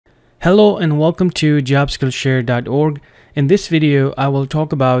Hello and welcome to jobskillshare.org. In this video, I will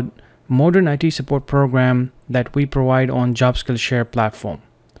talk about modern IT support program that we provide on JobSkillShare platform.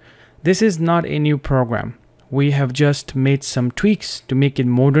 This is not a new program. We have just made some tweaks to make it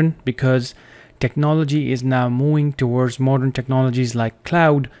modern because technology is now moving towards modern technologies like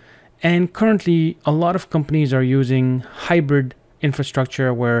cloud, and currently a lot of companies are using hybrid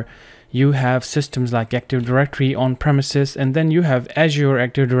infrastructure where you have systems like Active Directory on premises and then you have Azure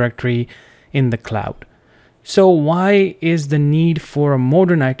Active Directory in the cloud. So why is the need for a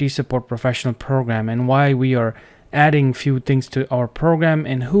modern IT support professional program, and why we are adding few things to our program,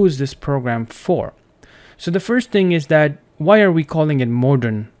 and who is this program for? So the first thing is that why are we calling it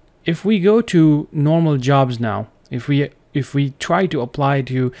modern? If we go to normal jobs now, if we try to apply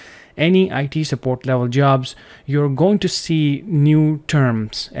to any IT support level jobs, you're going to see new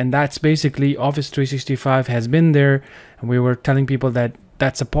terms, and that's basically Office 365 has been there. We were telling people that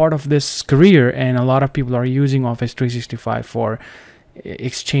that's a part of this career, and a lot of people are using Office 365 for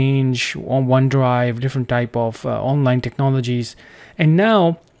Exchange, on OneDrive, different type of online technologies. And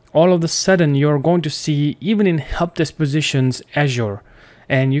now all of a sudden you're going to see, even in help desk positions, Azure.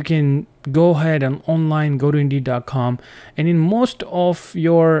 And you can go ahead and online, go to Indeed.com, and in most of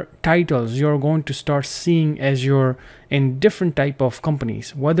your titles, you're going to start seeing Azure in different type of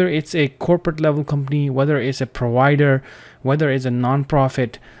companies, whether it's a corporate level company, whether it's a provider, whether it's a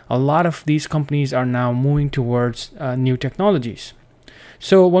nonprofit. A lot of these companies are now moving towards new technologies.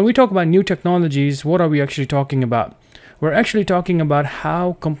 So when we talk about new technologies, what are we actually talking about? We're actually talking about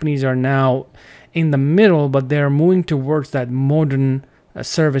how companies are now in the middle, but they're moving towards that modern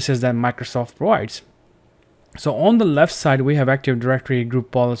services that Microsoft provides. So on the left side, we have Active Directory,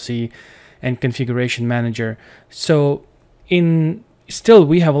 Group Policy, and Configuration Manager. So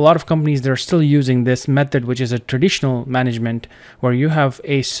we have a lot of companies that are still using this method, which is a traditional management, where you have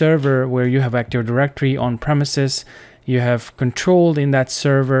a server where you have Active Directory on premises. You have control in that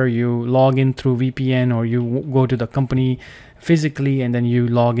server. You log in through VPN, or you go to the company physically and then you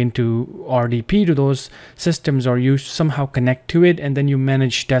log into RDP to those systems, or you somehow connect to it, and then you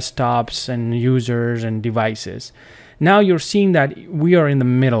manage desktops and users and devices. Now you're seeing that we are in the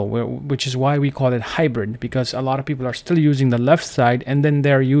middle, which is why we call it hybrid, because a lot of people are still using the left side and then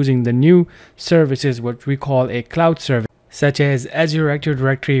they're using the new services, what we call a cloud service, such as Azure Active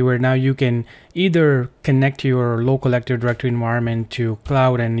Directory, where now you can either connect your local Active Directory environment to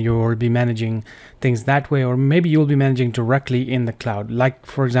cloud and you'll be managing things that way, or maybe you'll be managing directly in the cloud. Like,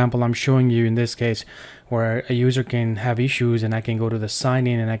 for example, I'm showing you in this case where a user can have issues and I can go to the sign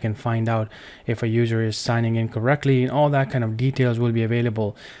in and I can find out if a user is signing in correctly, and all that kind of details will be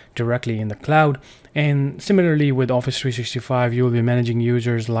available directly in the cloud. And similarly with Office 365, you will be managing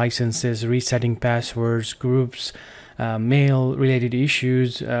users, licenses, resetting passwords, groups, mail related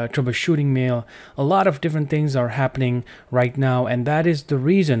issues, troubleshooting mail. A lot of different things are happening right now, and that is the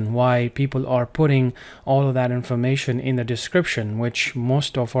reason why people are putting all of that information in the description, which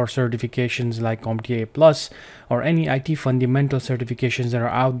most of our certifications like CompTIA Plus or any IT fundamental certifications that are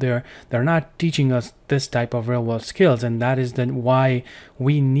out there, they're not teaching us this type of real world skills. And that is then why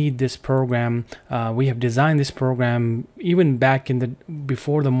we need this program. We have designed this program even back in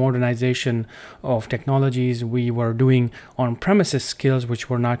before the modernization of technologies. We were doing on-premises skills which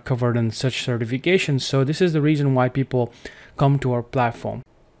were not covered in such certifications. So this is the reason why people come to our platform.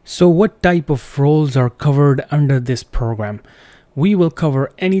 So what type of roles are covered under this program? We will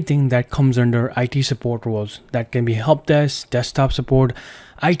cover anything that comes under IT support roles. That can be help desk, desktop support,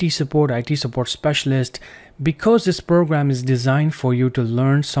 IT support specialist. Because this program is designed for you to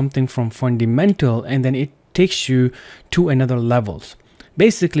learn something from fundamental, and then it takes you to another levels.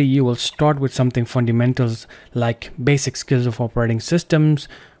 Basically, you will start with something fundamentals like basic skills of operating systems,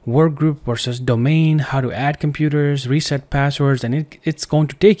 workgroup versus domain, how to add computers, reset passwords, and it's going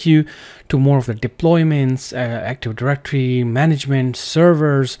to take you to more of the deployments, Active Directory, management,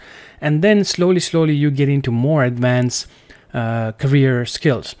 servers, and then slowly you get into more advanced career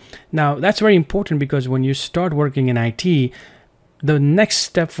skills. Now, that's very important because when you start working in IT, the next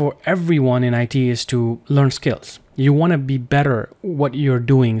step for everyone in IT is to learn skills. You want to be better what you're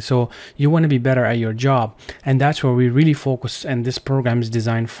doing, so you want to be better at your job, and that's where we really focus, and this program is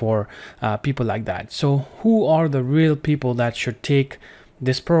designed for people like that. So who are the real people that should take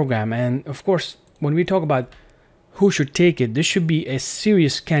this program? And of course, when we talk about who should take it, this should be a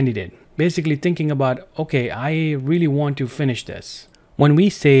serious candidate, basically thinking about, okay, I really want to finish this. When we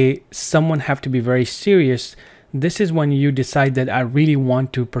say someone have to be very serious, this is when you decide that I really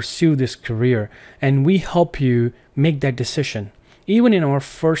want to pursue this career, and we help you make that decision. Even in our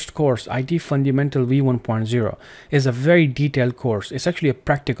first course, IT Fundamental V1.0 is a very detailed course. It's actually a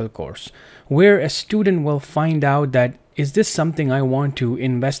practical course where a student will find out that, is this something I want to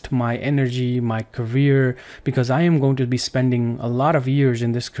invest my energy, my career, because I am going to be spending a lot of years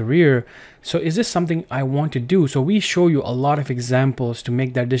in this career. So is this something I want to do? So we show you a lot of examples to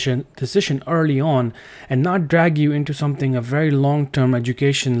make that decision early on and not drag you into something, a very long-term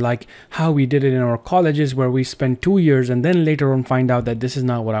education, like how we did it in our colleges, where we spend 2 years and then later on find out that this is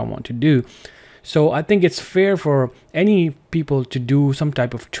not what I want to do. So I think it's fair for any people to do some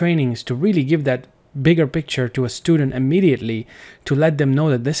type of trainings to really give that bigger picture to a student immediately, to let them know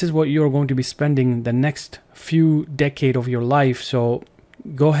that this is what you're going to be spending the next few decades of your life. So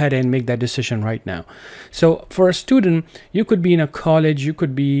go ahead and make that decision right now. So for a student, you could be in a college, you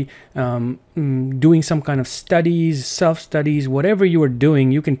could be doing some kind of studies, self-studies, whatever you are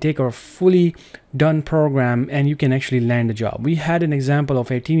doing, you can take a fully done program and you can actually land a job. We had an example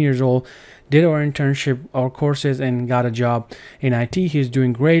of 18 years old, did our internship, our courses, and got a job in IT. He's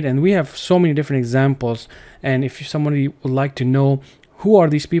doing great, and we have so many different examples. And if somebody would like to know who are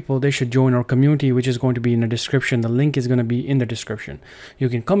these people, they should join our community, which is going to be in the description. The link is going to be in the description. You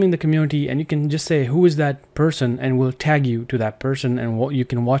can come in the community and you can just say, who is that person? And we'll tag you to that person, and you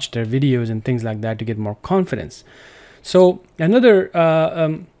can watch their videos and things like that to get more confidence. So another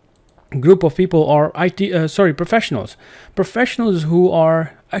group of people are professionals who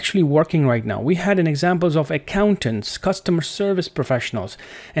are actually working right now. We had an examples of accountants, customer service professionals,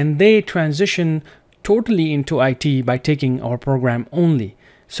 and they transition totally into IT by taking our program only.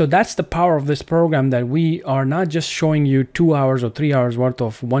 So that's the power of this program, that we are not just showing you 2 hours or 3 hours worth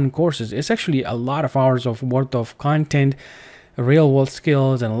of one courses. It's actually a lot of hours of worth of content, real world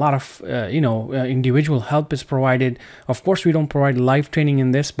skills, and a lot of individual help is provided. Of course, we don't provide live training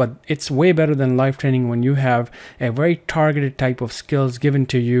in this, but it's way better than live training when you have a very targeted type of skills given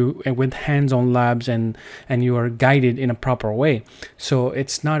to you with hands-on labs, and you are guided in a proper way. So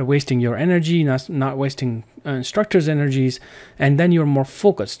it's not wasting your energy, not wasting instructors' energies, and then you're more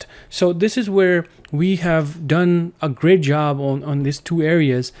focused. So this is where we have done a great job on these two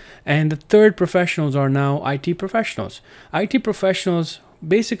areas. And the third professionals are now IT professionals. IT professionals,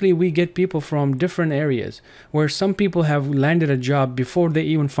 basically we get people from different areas, where some people have landed a job before they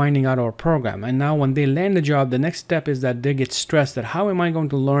even finding out our program, and now when they land a job, the next step is that they get stressed that how am I going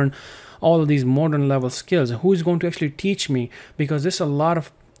to learn all of these modern level skills? Who is going to actually teach me? Because there's a lot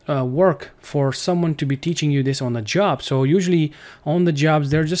of work for someone to be teaching you this on the job. So usually on the jobs,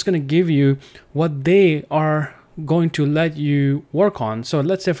 they're just going to give you what they are going to let you work on. So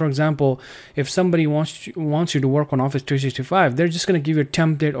let's say, for example, if somebody wants you to work on Office 365, they're just going to give you a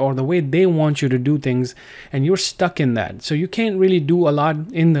template or the way they want you to do things, and you're stuck in that. So you can't really do a lot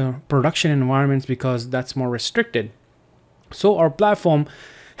in the production environments because that's more restricted. So our platform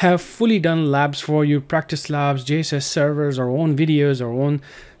have fully done labs for you, practice labs, JSS servers, our own videos, our own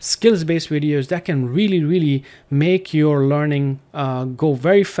skills-based videos that can really make your learning go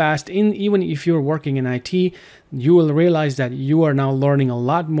very fast. Even if you're working in IT, you will realize that you are now learning a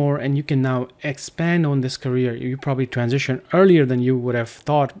lot more, and you can now expand on this career. You probably transition earlier than you would have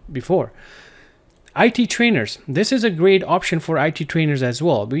thought before. IT trainers. This is a great option for IT trainers as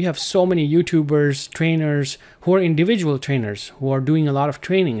well. We have so many YouTubers, trainers who are individual trainers who are doing a lot of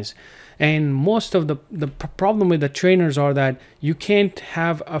trainings. And most of the problem with the trainers are that you can't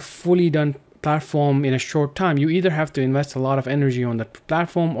have a fully done platform in a short time. You either have to invest a lot of energy on the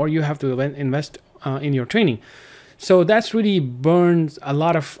platform, or you have to invest in your training. So that's really burns a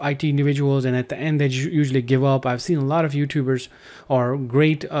lot of IT individuals, and at the end they usually give up. I've seen a lot of YouTubers or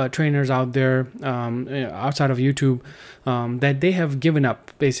great trainers out there outside of YouTube that they have given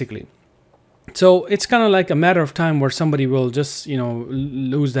up basically. So it's kind of like a matter of time where somebody will just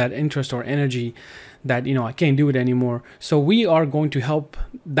lose that interest or energy, that I can't do it anymore. So we are going to help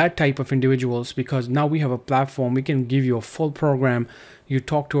that type of individuals, because now we have a platform. We can give you a full program. You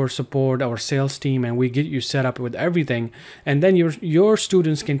talk to our support, our sales team, and we get you set up with everything. And then your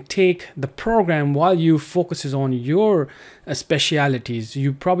students can take the program while you focuses on your specialities.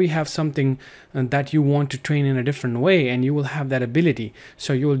 You probably have something that you want to train in a different way, and you will have that ability.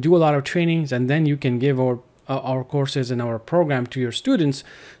 So you will do a lot of trainings, and then you can give our courses and our program to your students,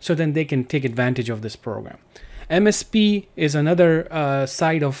 so then they can take advantage of this program. MSP is another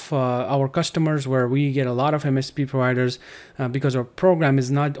side of our customers, where we get a lot of MSP providers because our program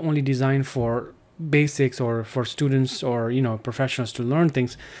is not only designed for basics or for students or professionals to learn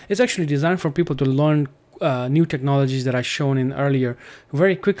things. It's actually designed for people to learn new technologies that I shown in earlier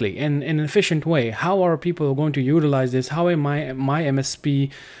very quickly and in an efficient way. How are people going to utilize this? How am my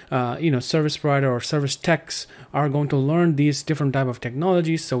MSP, service provider or service techs are going to learn these different type of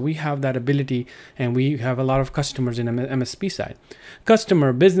technologies? So we have that ability, and we have a lot of customers in MSP side.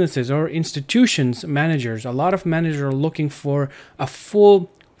 Customer, businesses, or institutions managers. A lot of managers are looking for a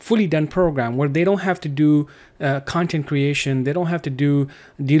fully done program where they don't have to do content creation, they don't have to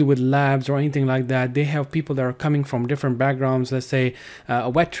deal with labs or anything like that. They have people that are coming from different backgrounds, let's say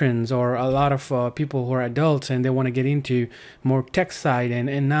veterans, or a lot of people who are adults and they want to get into more tech side,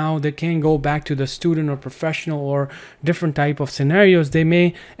 and now they can go back to the student or professional or different type of scenarios. They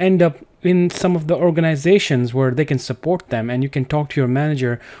may end up in some of the organizations where they can support them, and you can talk to your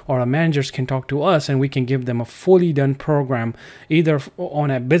manager, or our managers can talk to us, and we can give them a fully done program, either on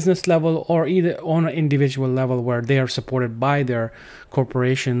a business level or either on an individual level where they are supported by their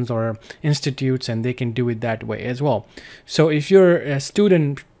corporations or institutes, and they can do it that way as well. So if you're a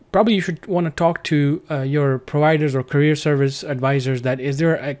student, probably you should want to talk to your providers or career service advisors, that is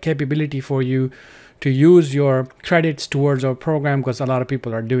there a capability for you to use your credits towards our program, because a lot of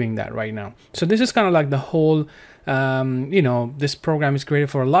people are doing that right now. So this is kind of like the whole, this program is created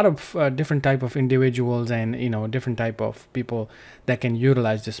for a lot of different type of individuals and, different type of people that can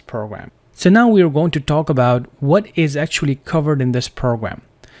utilize this program. So now we are going to talk about what is actually covered in this program.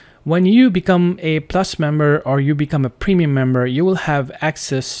 When you become a Plus member or you become a Premium member, you will have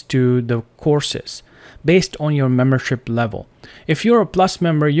access to the courses based on your membership level. If you're a Plus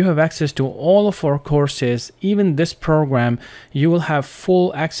member, you have access to all of our courses. Even this program, you will have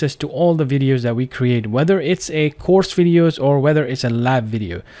full access to all the videos that we create, whether it's a course videos or whether it's a lab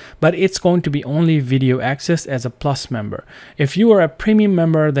video, but it's going to be only video access as a Plus member. If you are a Premium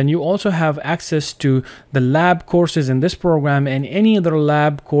member, then you also have access to the lab courses in this program and any other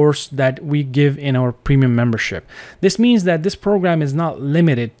lab course that we give in our Premium membership. This means that this program is not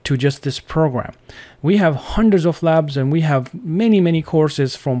limited to just this program. We have hundreds of labs, and we have many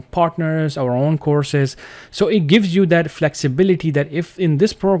courses from partners, our own courses. So it gives you that flexibility that if in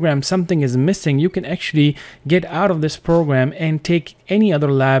this program something is missing, you can actually get out of this program and take any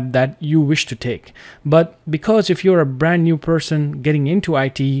other lab that you wish to take. But because if you're a brand new person getting into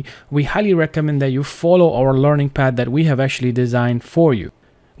IT, we highly recommend that you follow our learning path that we have actually designed for you.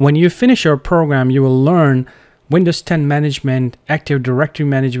 When you finish your program, you will learn Windows 10 management, Active Directory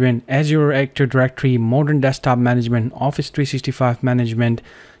management, Azure Active Directory, modern desktop management, Office 365 management,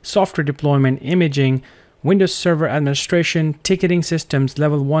 software deployment, imaging, Windows Server administration, ticketing systems,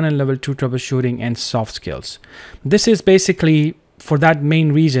 level 1 and level 2 troubleshooting, and soft skills. This is basically for that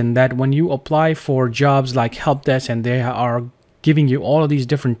main reason that when you apply for jobs like help desk and they are giving you all of these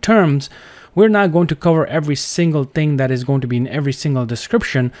different terms, we're not going to cover every single thing that is going to be in every single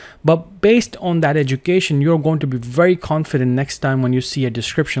description, but based on that education, you're going to be very confident next time when you see a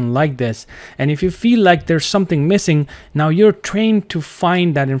description like this. And if you feel like there's something missing, now you're trained to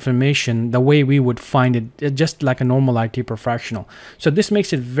find that information the way we would find it, just like a normal IT professional. So this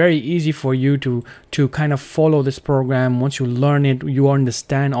makes it very easy for you to kind of follow this program. Once you learn it, you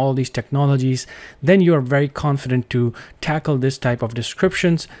understand all these technologies, then you are very confident to tackle this type of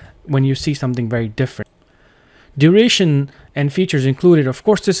descriptions when you see something very different. Duration and features included. Of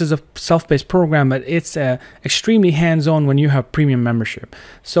course, this is a self-paced program, but it's extremely hands-on when you have Premium membership.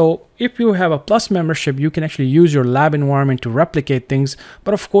 So if you have a Plus membership, you can actually use your lab environment to replicate things,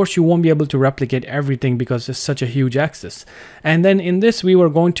 but of course you won't be able to replicate everything because it's such a huge access. And then in this, we were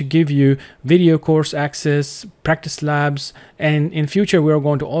going to give you video course access, practice labs, and in future we are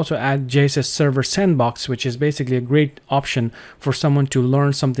going to also add JSS Server Sandbox, which is basically a great option for someone to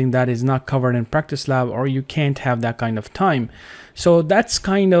learn something that is not covered in practice lab, or you can't have that kind of time. So that's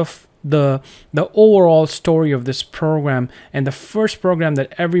kind of the overall story of this program. And the first program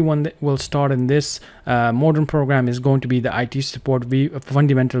that everyone will start in this modern program is going to be the IT Support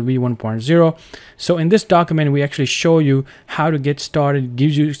Fundamental V1.0. So in this document, we actually show you how to get started,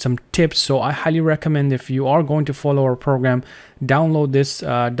 gives you some tips. So I highly recommend, if you are going to follow our program, download this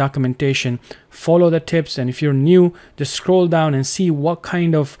documentation, follow the tips, and if you're new, just scroll down and see what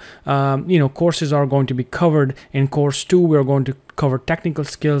kind of courses are going to be covered. In course 2, we're going to cover technical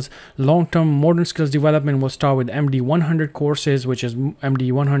skills. Long-term modern skills development will start with MD 100 courses, which is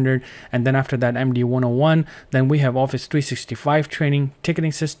MD 100, and then after that MD 101. Then we have Office 365 training,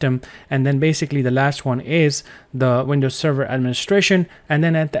 ticketing system, and then basically the last one is the Windows Server administration. And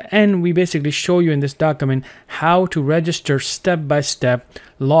then at the end, we basically show you in this document how to register step by step,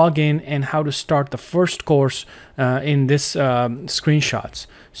 log in, and how to start the first course in this screenshots.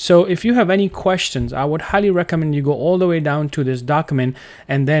 So if you have any questions, I would highly recommend you go all the way down to this document,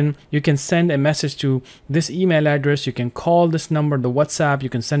 and then you can send a message to this email address. You can call this number, the WhatsApp,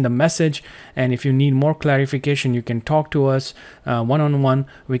 you can send a message, and if you need more clarification, you can talk to us one-on-one.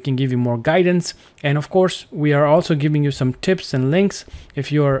 We can give you more guidance, and of course we are also giving you some tips and links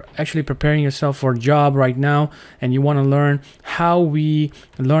if you're actually preparing yourself for a job right now and you want to learn how we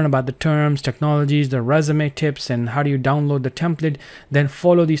learn about the terms, technologies, the resume tips, and how do you download the template. Then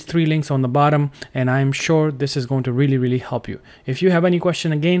follow these 3 links on the bottom, and I'm sure this is going to really help you. If you have any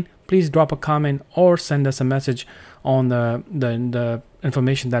question, again, please drop a comment or send us a message on the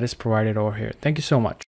information that is provided over here. Thank you so much.